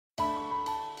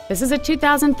This is a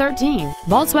 2013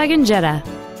 Volkswagen Jetta.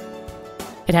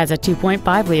 It has a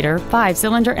 2.5-liter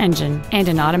 5-cylinder engine and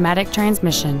an automatic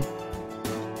transmission.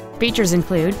 Features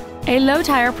include a low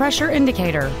tire pressure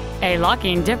indicator, a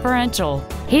locking differential,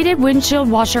 heated windshield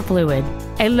washer fluid,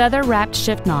 a leather-wrapped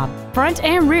shift knob, front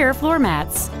and rear floor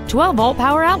mats, 12-volt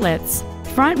power outlets,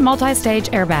 front multi-stage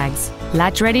airbags,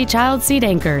 latch-ready child seat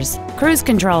anchors, cruise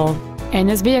control, and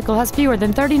this vehicle has fewer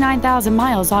than 39,000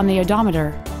 miles on the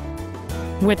odometer.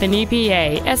 With an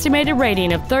EPA estimated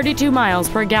rating of 32 miles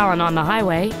per gallon on the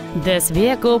highway, this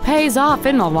vehicle pays off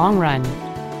in the long run.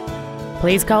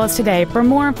 Please call us today for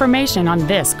more information on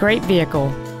this great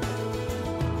vehicle.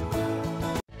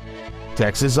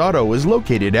 Texas Auto is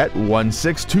located at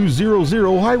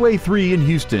 16200 Highway 3 in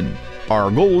Houston. Our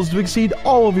goal is to exceed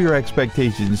all of your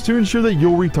expectations to ensure that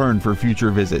you'll return for future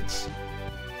visits.